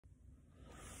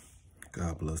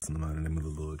God bless in the mighty name of the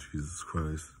Lord Jesus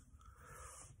Christ.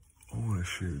 I want to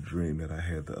share a dream that I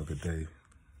had the other day.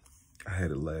 I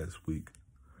had it last week.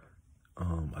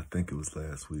 I think it was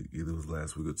last week. Either it was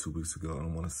last week or 2 weeks ago. I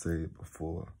don't want to say it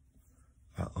before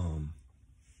I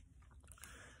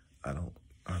don't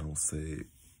say it.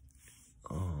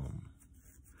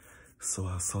 So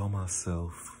I saw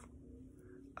myself.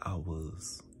 I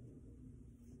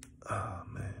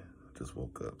just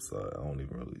woke up, so I don't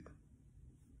even really.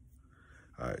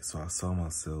 All right, so I saw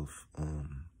myself.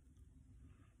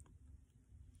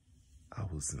 I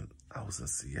was in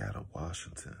Seattle,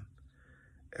 Washington,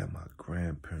 at my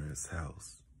grandparents'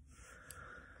 house,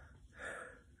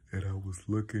 and I was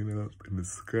looking up in the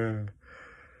sky,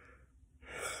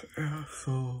 and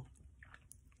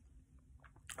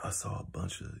I saw a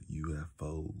bunch of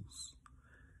UFOs,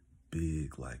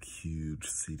 big, like huge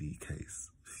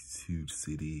huge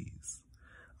CDs.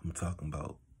 I'm talking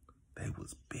about, they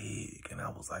was big, and I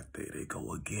was like, there they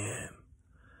go again.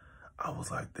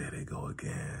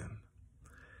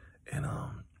 And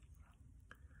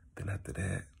then after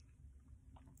that,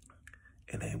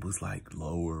 and they was like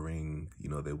lowering,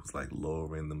 they was like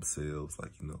lowering themselves,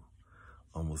 like,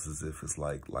 almost as if it's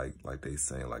like they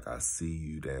saying, like, I see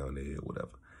you down there,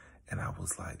 whatever. And I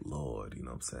was like, Lord, you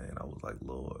know what I'm saying? I was like,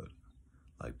 Lord,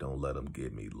 like, don't let them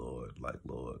get me, Lord. Like,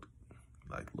 Lord.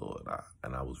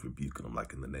 And I was rebuking them,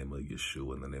 like, in the name of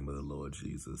Yeshua, in the name of the Lord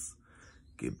Jesus.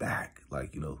 Get back.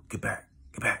 Like, get back.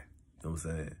 You know what I'm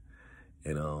saying?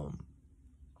 And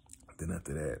then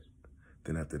after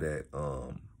that,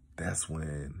 that's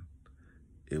when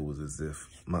it was as if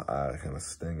my eye kind of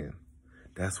stinging.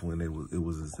 That's when it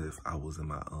was as if I was in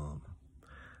my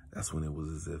that's when it was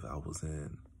as if I was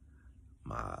in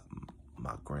my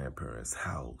grandparents'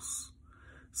 house.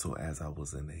 So as I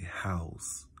was in the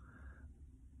house,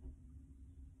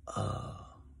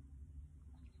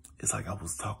 it's like I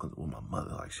was talking with my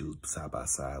mother, like she was side by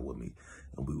side with me,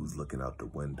 and we was looking out the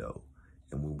window.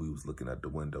 And when we was looking out the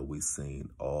window, we seen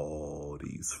all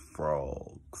these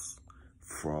frogs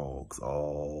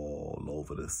all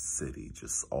over the city,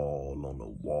 just all on the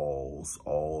walls,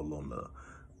 all on the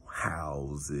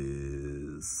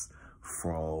houses,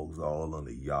 frogs all on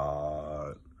the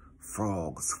yard,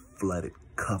 frogs flooded,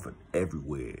 covered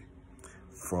everywhere,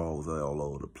 frogs all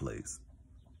over the place.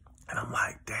 And I'm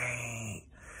like, dang.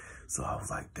 So I was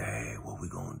like, dang, what we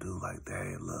gonna do? Like,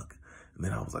 dang, look. And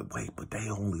then I was like, wait, but they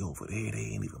only over there.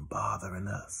 They ain't even bothering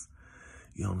us.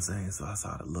 You know what I'm saying? So I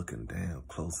started looking down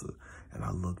closer, and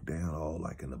I looked down all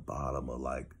like in the bottom of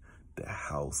like the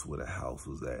house where the house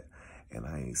was at. And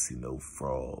I ain't see no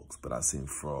frogs, but I seen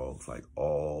frogs like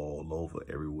all over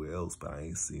everywhere else, but I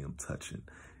ain't see them touching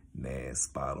that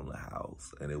spot on the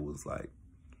house. And it was like,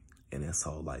 and it's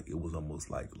all like, it was almost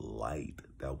like light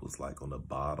that was like on the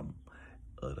bottom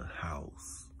of the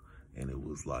house. And it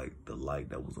was like the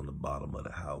light that was on the bottom of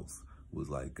the house was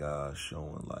like God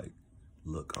showing, like,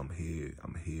 look, I'm here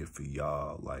for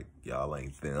y'all. Like, y'all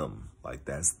ain't them. Like,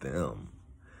 that's them.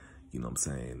 You know what I'm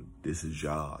saying? This is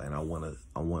y'all. And I wanna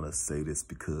say this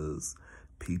because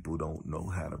people don't know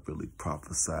how to really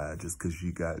prophesy. Just because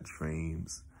you got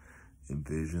dreams and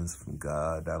visions from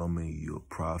God, that don't mean you're a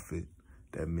prophet.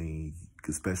 That means,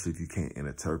 especially if you can't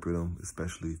interpret them,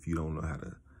 especially if you don't know how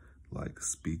to, like,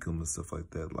 speak them and stuff like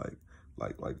that, like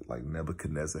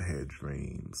Nebuchadnezzar had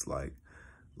dreams, like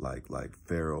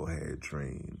Pharaoh had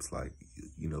dreams, like,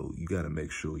 you got to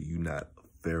make sure you're not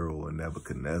Pharaoh or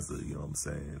Nebuchadnezzar, you know what I'm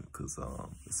saying? Because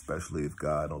especially if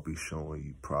God don't be showing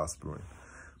you prospering,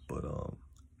 but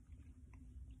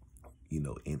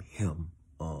in Him.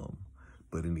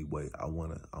 But anyway, I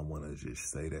wanna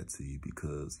just say that to you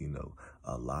because,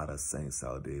 a lot of saints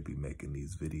out there be making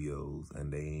these videos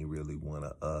and they ain't really one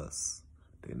of us.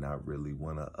 They not really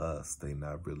one of us. They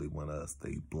not really one of us.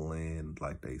 They blend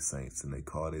like they saints and they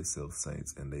call themselves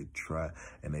saints and they try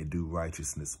and they do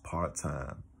righteousness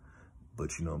part-time.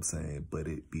 But you know what I'm saying? But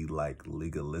it be like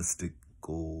legalistic,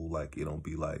 like it don't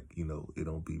be like, it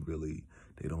don't be really,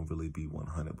 they don't really be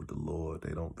 100 with the Lord.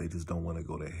 They just don't want to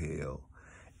go to hell.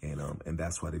 And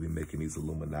that's why they be making these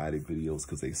Illuminati videos,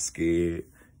 because they scared.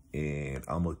 And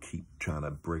I'm going to keep trying to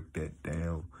break that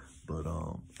down. But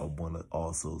I want to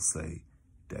also say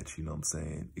that, you know what I'm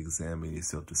saying, examine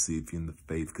yourself to see if you're in the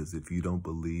faith. Because if you don't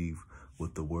believe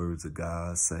what the words of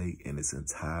God say in its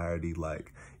entirety,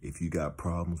 like if you got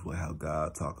problems with how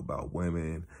God talk about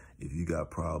women, if you got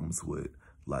problems with,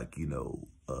 like,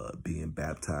 being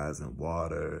baptized in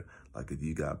water, like if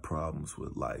you got problems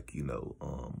with, like,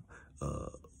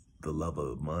 the love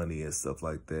of money and stuff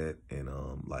like that, and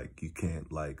like you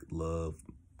can't like love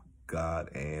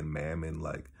God and mammon,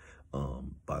 like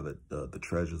by the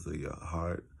treasures of your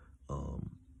heart,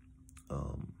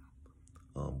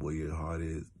 where your heart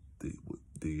is,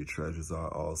 there your treasures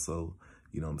are also.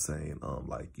 You know what I'm saying?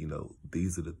 Like, you know,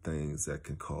 these are the things that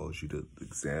can cause you to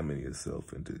examine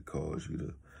yourself and to cause you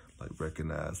to, like,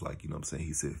 recognize, like, you know what I'm saying?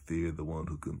 He said, fear the one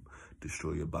who can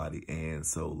destroy your body and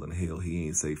soul in hell. He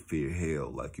ain't say fear hell.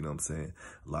 Like, you know what I'm saying?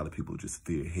 A lot of people just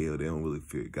fear hell. They don't really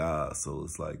fear God. So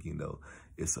it's like, you know,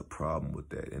 it's a problem with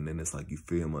that. And then it's like you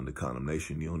fear him under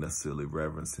condemnation. You don't necessarily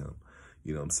reverence him.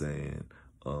 You know what I'm saying?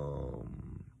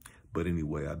 But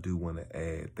anyway, I do want to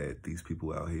add that these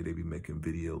people out here, they be making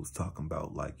videos talking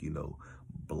about, like, you know,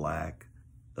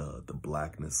 the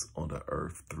blackness on the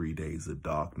earth, 3 days of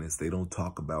darkness. They don't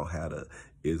talk about how the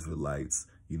Israelites,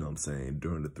 you know what I'm saying,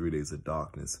 during the 3 days of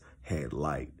darkness had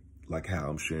light. Like how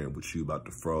I'm sharing with you about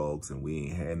the frogs, and we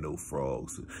ain't had no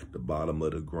frogs. The bottom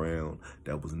of the ground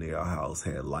that was near our house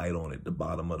had light on it. The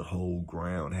bottom of the whole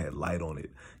ground had light on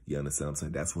it. You understand what I'm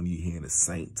saying? That's when you hearing the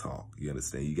saint talk. You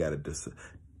understand? You got to just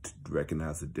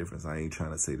recognize the difference. I ain't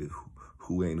trying to say that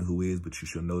who ain't who is, but you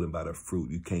shall know them by their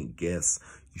fruit. You can't guess.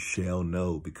 You shall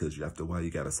know, because after a while you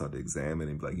got to start to examine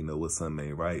and be like, you know what, something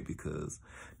ain't right, because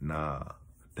nah,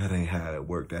 that ain't how it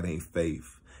work. That ain't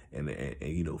faith. And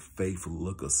you know, faith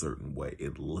look a certain way.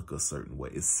 It look a certain way.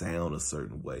 It sound a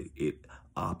certain way. It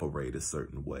operate a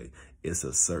certain way. It's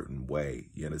a certain way.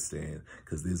 You understand?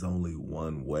 Because there's only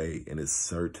one way, and it's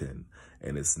certain.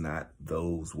 And it's not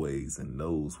those ways and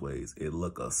those ways. It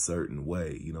look a certain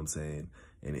way. You know what I'm saying?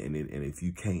 And if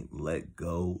you can't let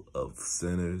go of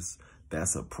sinners,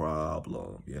 that's a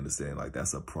problem. You understand? Like,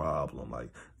 that's a problem. Like,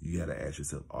 you got to ask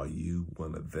yourself, are you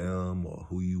one of them, or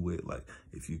who you with? Like,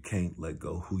 if you can't let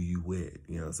go, who you with?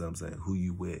 You know what I'm saying? Who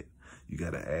you with? You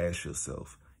got to ask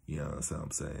yourself, you know what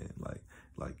I'm saying? Like,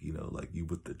 you know, like, you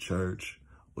with the church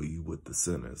or you with the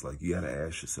sinners? Like, you got to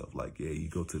ask yourself, like, yeah, you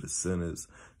go to the sinners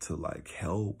to, like,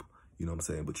 help. You know what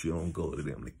I'm saying? But you don't go to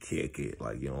them to kick it.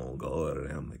 Like, you don't go to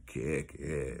them to kick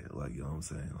it. Like, you know what I'm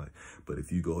saying? Like, but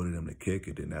if you go to them to kick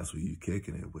it, then that's what you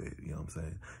kicking it with. You know what I'm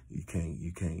saying? You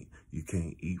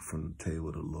can't eat from the table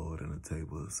of the Lord and the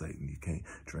table of Satan. You can't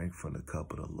drink from the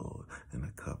cup of the Lord and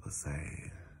the cup of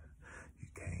Satan. You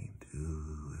can't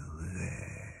do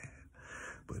that.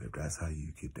 But if that's how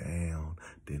you get down,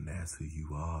 then that's who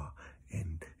you are.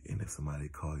 And if somebody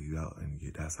call you out and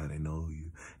that's how they know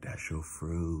you, that's your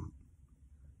fruit.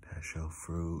 That's your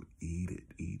fruit. Eat it.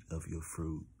 Eat of your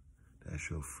fruit. That's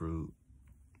your fruit.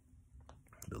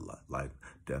 The life,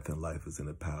 death and life is in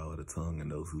the power of the tongue, and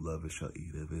those who love it shall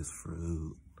eat of his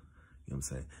fruit. You know what I'm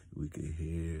saying? We can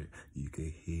hear it. You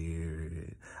can hear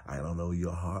it. I don't know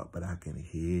your heart, but I can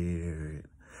hear it.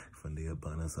 From the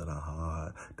abundance of the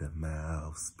heart, the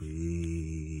mouth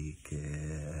speaketh.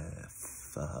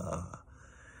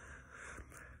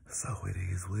 So it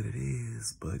is what it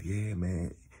is. But yeah,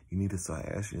 man, you need to start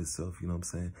asking yourself, you know what I'm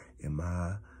saying? Am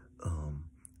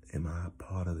I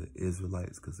part of the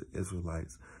Israelites? Because the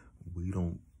Israelites, we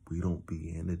don't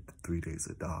be in the 3 days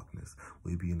of darkness.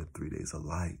 We be in the 3 days of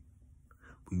light.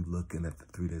 We looking at the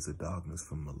 3 days of darkness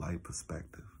from a light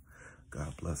perspective.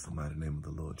 God bless the mighty name of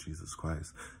the Lord Jesus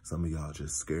Christ. Some of y'all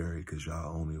just scary because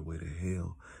y'all on your way to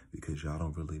hell because y'all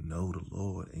don't really know the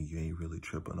Lord, and you ain't really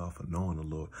tripping off of knowing the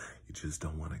Lord. You just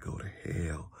don't want to go to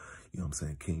hell. You know what I'm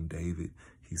saying? King David,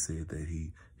 he said that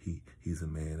he's a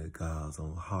man of God's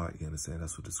own heart. You understand?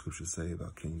 That's what the scriptures say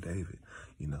about King David.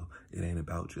 You know, it ain't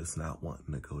about just not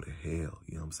wanting to go to hell.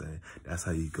 You know what I'm saying? That's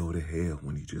how you go to hell,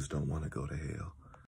 when you just don't want to go to hell.